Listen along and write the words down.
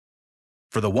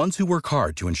For the ones who work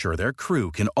hard to ensure their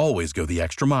crew can always go the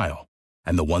extra mile,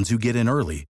 and the ones who get in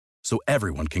early so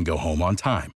everyone can go home on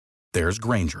time, there's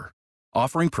Grainger,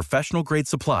 offering professional-grade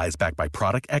supplies backed by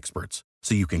product experts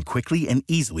so you can quickly and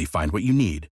easily find what you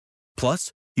need.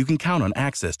 Plus, you can count on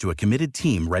access to a committed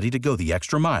team ready to go the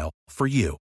extra mile for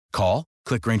you. Call,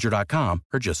 click Grainger.com,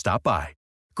 or just stop by.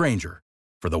 Grainger,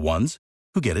 for the ones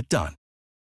who get it done.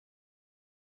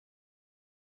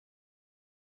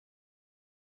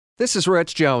 This is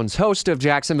Rich Jones, host of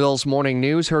Jacksonville's Morning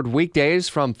News, heard weekdays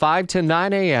from 5 to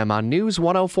 9 a.m. on News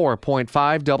 104.5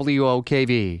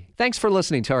 WOKV. Thanks for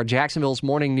listening to our Jacksonville's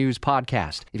Morning News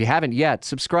podcast. If you haven't yet,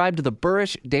 subscribe to the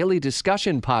Burrish Daily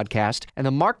Discussion podcast and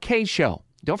the Mark Kaye Show.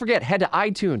 Don't forget, head to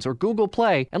iTunes or Google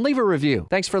Play and leave a review.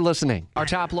 Thanks for listening. Our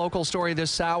top local story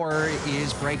this hour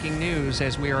is breaking news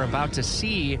as we are about to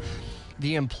see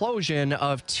the implosion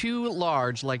of two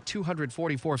large, like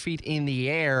 244 feet in the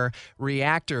air,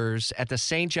 reactors at the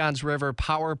St. Johns River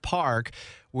Power Park.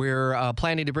 We're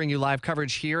planning to bring you live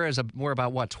coverage here as we're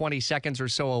about, 20 seconds or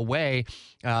so away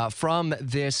from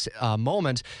this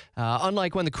moment.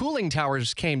 Unlike when the cooling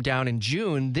towers came down in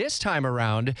June, this time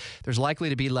around, there's likely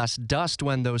to be less dust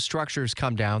when those structures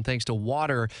come down, thanks to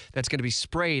water that's going to be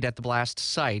sprayed at the blast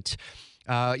site.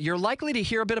 You're likely to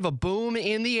hear a bit of a boom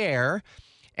in the air.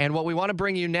 And what we want to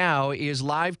bring you now is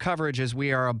live coverage as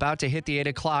we are about to hit the 8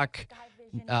 o'clock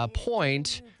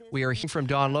point. We are hearing from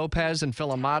Dawn Lopez and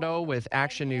Phil Amato with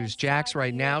Action News Jax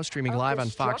right now, streaming live on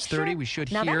Fox 30. We should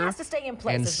hear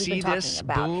and see this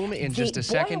boom in just a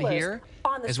second here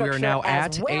as we are now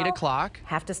at 8 o'clock.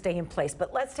 Have to stay in place,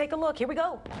 but let's take a look. Here we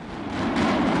go.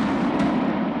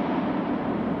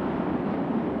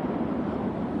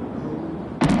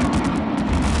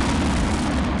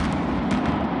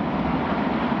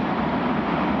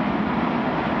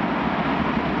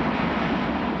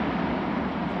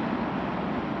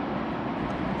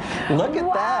 Look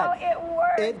at that. It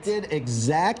worked. It did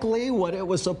exactly what it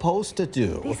was supposed to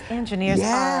do. These engineers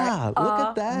are look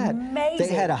at that. Amazing.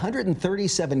 They had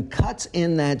 137 cuts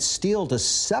in that steel to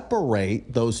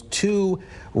separate those two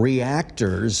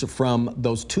reactors from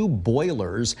those two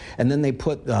boilers, and then they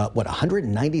put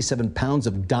 197 pounds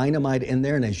of dynamite in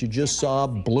there, and as you just saw,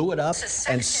 blew it up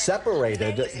and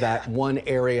separated that one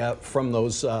area from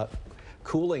those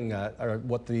cooling, or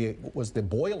what was the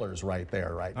boilers right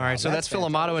there, right now. All right, so that's Phil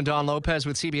Amato and Dawn Lopez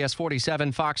with CBS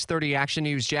 47, Fox 30, Action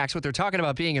News Jax. What they're talking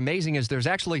about being amazing is there's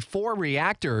actually 4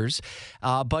 reactors,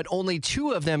 but only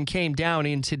 2 of them came down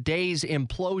in today's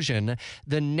implosion.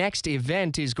 The next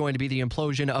event is going to be the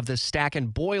implosion of the stack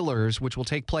and boilers, which will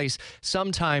take place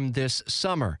sometime this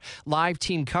summer. Live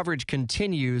team coverage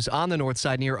continues on the north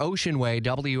side near Ocean Way.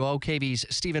 WOKV's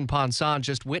Stephen Ponson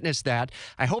just witnessed that.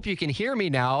 I hope you can hear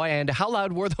me now. And how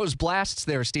loud were those blasts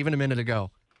there, Stephen, a minute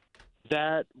ago?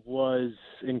 That was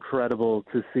incredible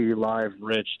to see live,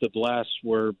 Rich. The blasts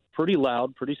were pretty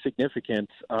loud, pretty significant.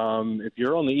 If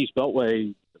you're on the East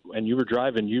Beltway and you were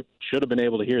driving, you should have been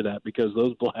able to hear that because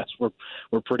those blasts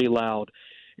were pretty loud.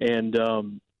 And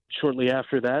shortly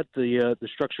after that, the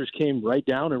structures came right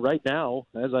down. And right now,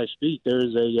 as I speak, there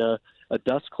is a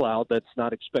dust cloud that's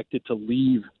not expected to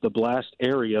leave the blast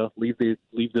area, leave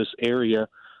this area.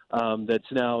 That's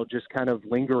now just kind of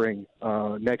lingering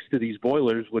next to these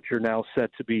boilers, which are now set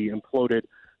to be imploded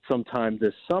sometime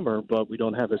this summer, but we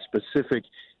don't have a specific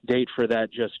date for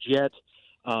that just yet.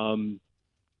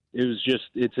 It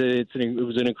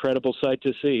was an incredible sight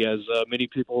to see, as many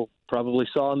people probably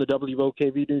saw on the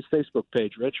WOKV News Facebook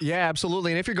page, Rich. Yeah,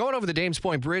 absolutely. And if you're going over the Dames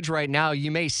Point Bridge right now,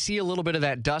 you may see a little bit of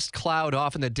that dust cloud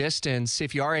off in the distance.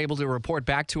 If you are able to report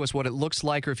back to us what it looks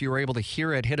like, or if you were able to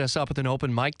hear it, hit us up with an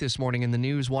open mic this morning in the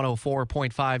News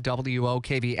 104.5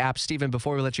 WOKV app. Stephen,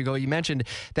 before we let you go, you mentioned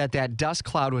that dust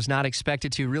cloud was not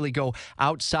expected to really go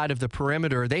outside of the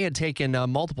perimeter. They had taken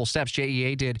multiple steps,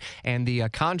 JEA did, and the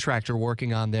contractor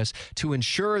working on this, to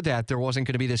ensure that there wasn't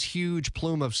going to be this huge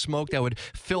plume of smoke that would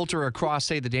filter across,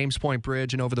 say, the Dames Point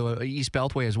Bridge and over the East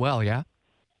Beltway as well, yeah?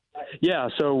 Yeah,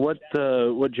 so what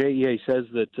JEA says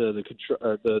that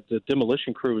the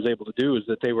demolition crew was able to do is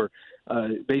that they were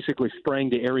basically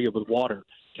spraying the area with water,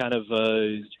 kind of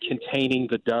containing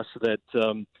the dust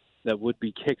that would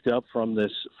be kicked up from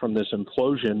this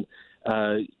implosion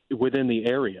within the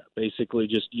area, basically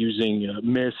just using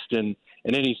mist and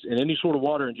any sort of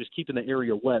water and just keeping the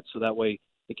area wet so that way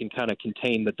it can kind of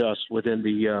contain the dust within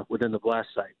the blast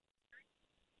site.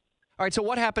 All right, so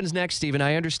what happens next, Stephen?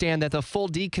 I understand that the full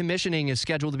decommissioning is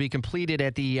scheduled to be completed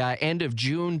at the end of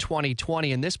June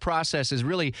 2020, and this process is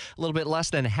really a little bit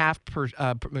less than half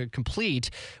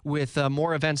complete with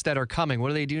more events that are coming. What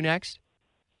do they do next?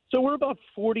 So we're about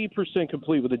 40%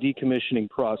 complete with the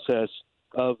decommissioning process.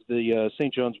 of the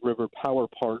St. Johns River Power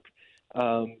Park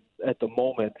at the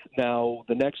moment. Now,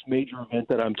 the next major event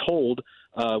that I'm told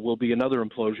will be another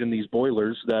implosion, these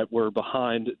boilers that were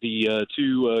behind the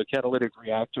two catalytic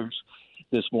reactors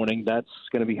this morning. That's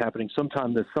going to be happening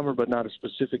sometime this summer, but not a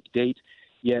specific date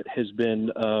yet has been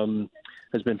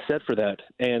set for that.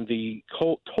 And the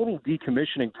total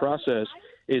decommissioning process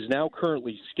is now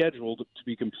currently scheduled to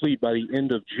be complete by the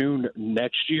end of June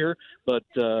next year, but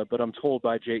I'm told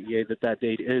by JEA that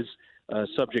date is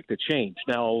subject to change.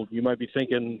 Now, you might be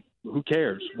thinking, who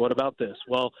cares? What about this?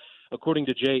 Well, according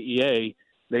to JEA,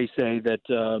 they say that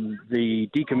the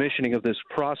decommissioning of this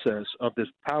process, of this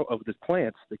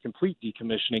plant, the complete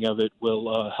decommissioning of it,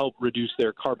 will help reduce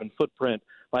their carbon footprint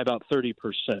by about 30%,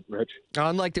 Rich.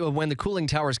 Unlike when the cooling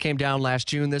towers came down last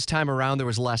June, this time around there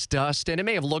was less dust, and it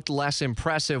may have looked less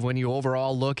impressive when you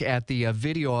overall look at the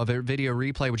video of it, video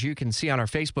replay, which you can see on our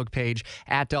Facebook page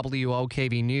at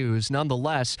WOKV News.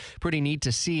 Nonetheless, pretty neat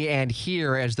to see and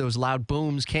hear as those loud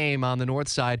booms came on the north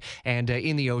side and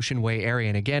in the Ocean Way area.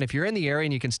 And again, if you're in the area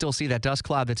and you can still see that dust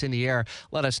cloud that's in the air,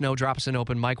 let us know. Drop us an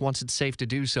open mic once it's safe to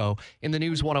do so in the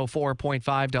News 104.5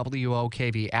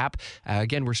 WOKV app.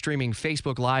 Again, we're streaming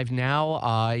Facebook Live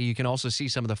now. You can also see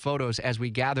some of the photos as we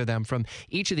gather them from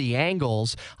each of the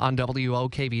angles on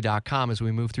WOKV.com. As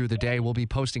we move through the day, we'll be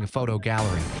posting a photo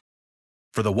gallery.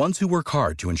 For the ones who work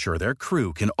hard to ensure their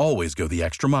crew can always go the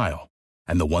extra mile,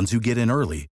 and the ones who get in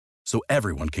early so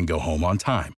everyone can go home on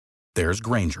time, there's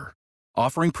Grainger,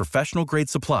 offering professional-grade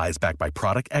supplies backed by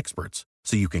product experts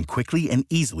so you can quickly and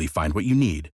easily find what you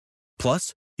need.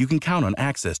 Plus, you can count on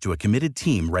access to a committed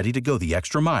team ready to go the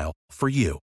extra mile for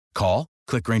you. Call,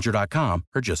 click Grainger.com,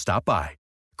 or just stop by.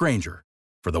 Grainger,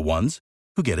 for the ones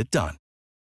who get it done.